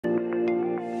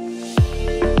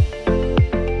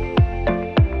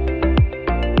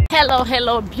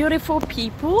Hello beautiful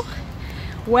people,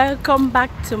 welcome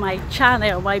back to my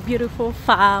channel, my beautiful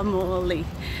family.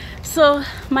 So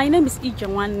my name is Ije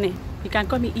Wanne. You can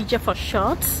call me Ije for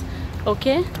short.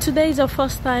 Okay, today is your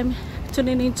first time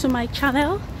tuning into my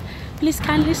channel. Please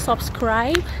kindly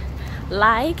subscribe,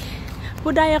 like,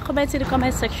 put down your comments in the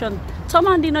comment section, turn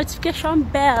on the notification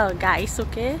bell, guys,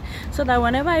 okay, so that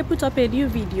whenever I put up a new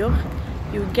video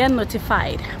you get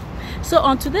notified. So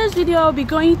on today's video I'll be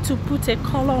going to put a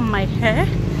color on my hair,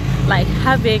 like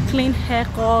have a clean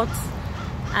haircut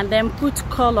and then put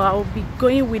color. I'll be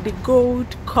going with the gold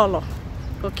color.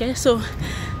 Okay, so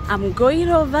I'm going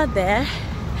over there.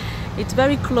 It's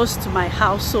very close to my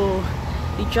house, so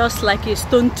it's just like a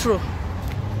stone throw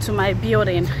to my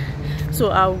building.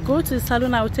 So I'll go to the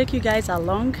salon. I'll take you guys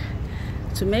along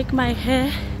to make my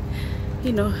hair,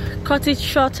 you know, cut it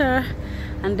shorter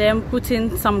and then put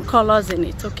in some colors in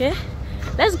it. Okay,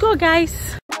 let's go,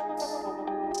 guys.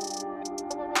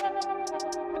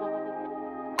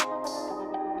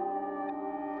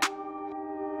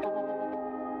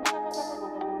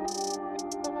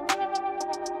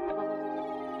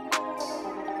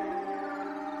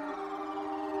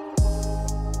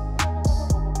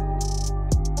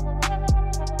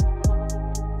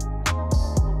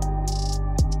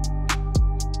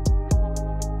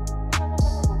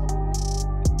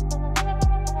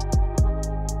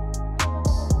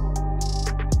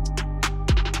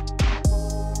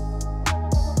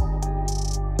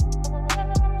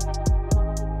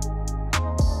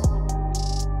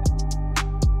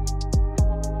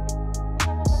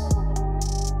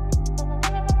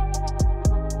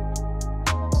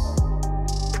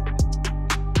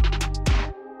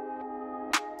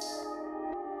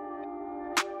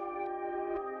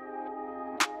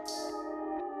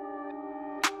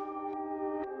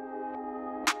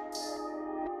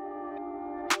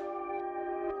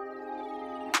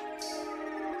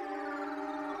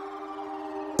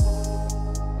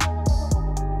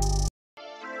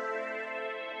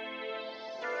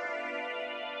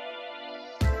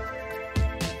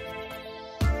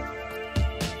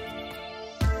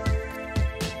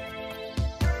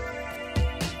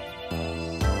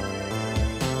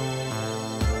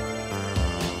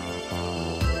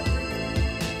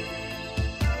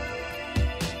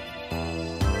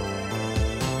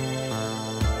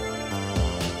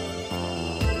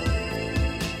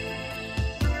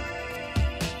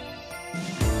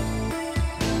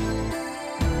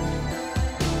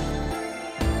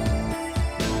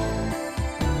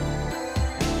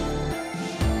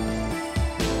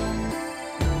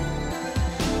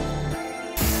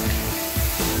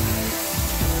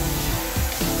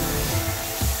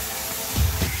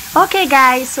 Okay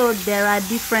guys, so there are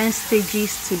different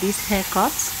stages to this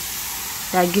haircut.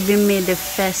 They are giving me the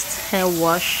first hair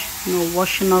wash, you know,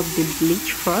 washing off the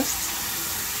bleach first.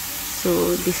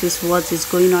 So this is what is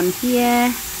going on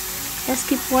here. Let's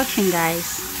keep watching,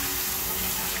 guys.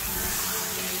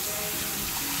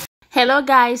 Hello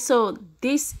guys, so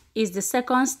this is the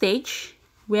second stage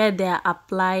where they are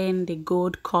applying the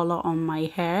gold color on my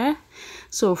hair.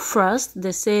 So first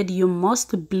they said you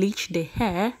must bleach the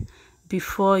hair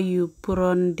before you put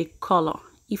on the color.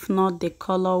 If not, the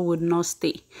color would not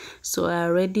stay. So I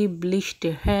already bleached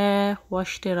the hair,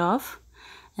 washed it off,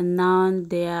 and now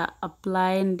they are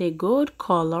applying the gold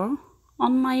color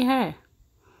on my hair.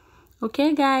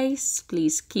 Okay guys,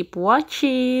 please keep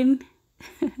watching.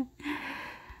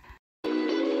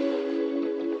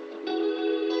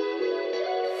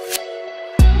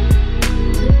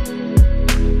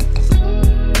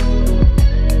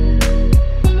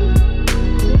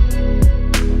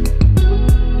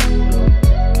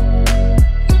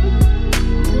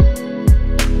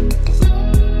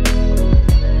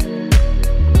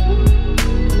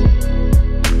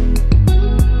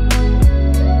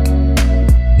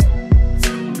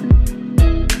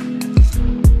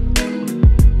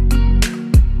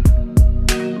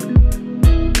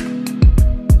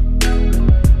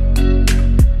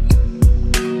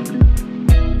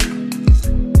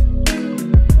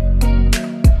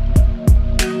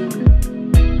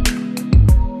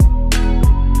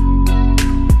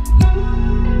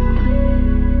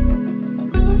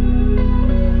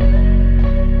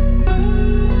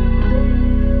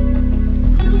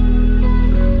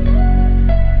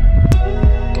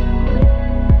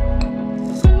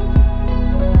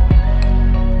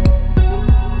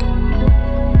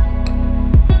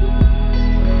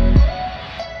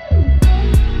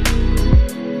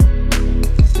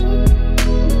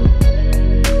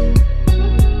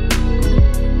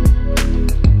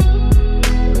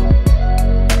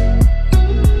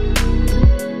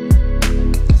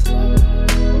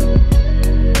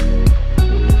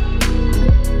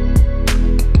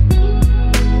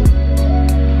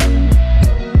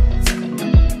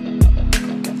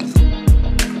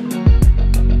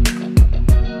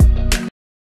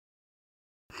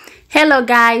 Hello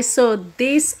guys, so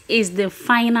this is the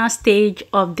final stage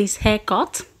of this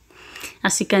haircut.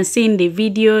 As you can see in the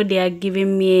video, they are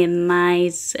giving me a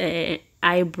nice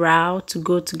eyebrow to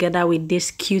go together with this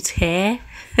cute hair.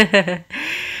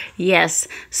 Yes,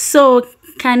 so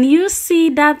can you see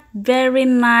that very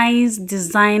nice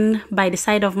design by the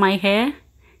side of my hair?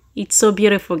 It's so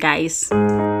beautiful, guys.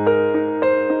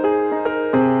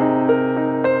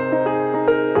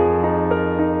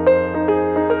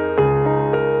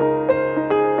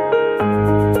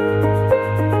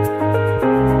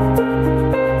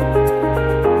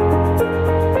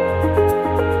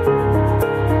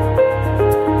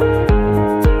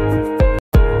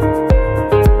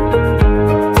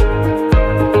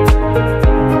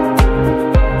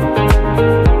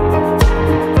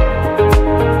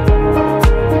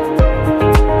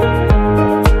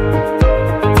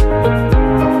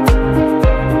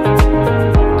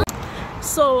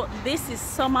 So this is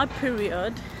summer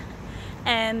period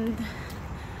and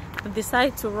I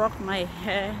decided to rock my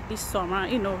hair this summer.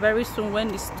 You know, very soon when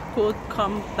this cold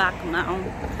comes back now,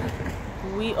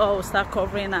 we all start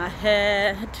covering our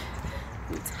head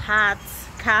with hats,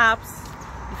 caps,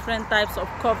 different types of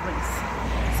coverings.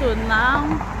 So now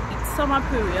it's summer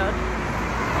period.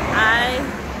 I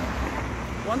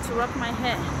want to rock my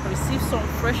hair, receive some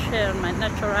fresh hair, my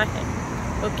natural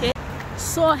hair. Okay,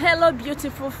 so hello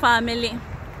beautiful family,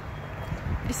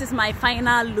 this is my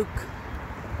final look.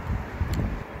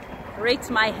 Rate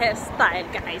my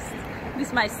hairstyle, guys. This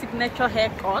is my signature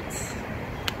haircut.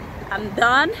 I'm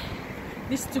done.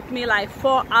 This took me like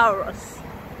 4 hours,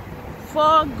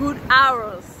 4 good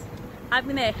hours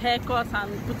having a haircut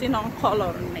and putting on color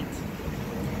on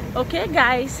it. Okay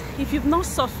guys, if you've not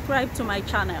subscribed to my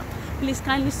channel, please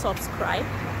kindly subscribe,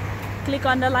 click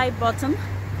on the like button,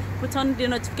 put on the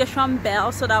notification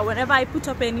bell so that whenever I put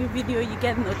up a new video you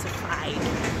get notified.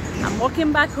 I'm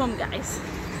walking back home, guys.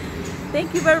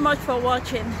 Thank you very much for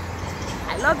watching.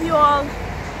 I love you all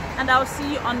and I'll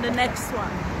see you on the next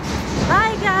one.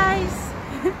 Bye guys.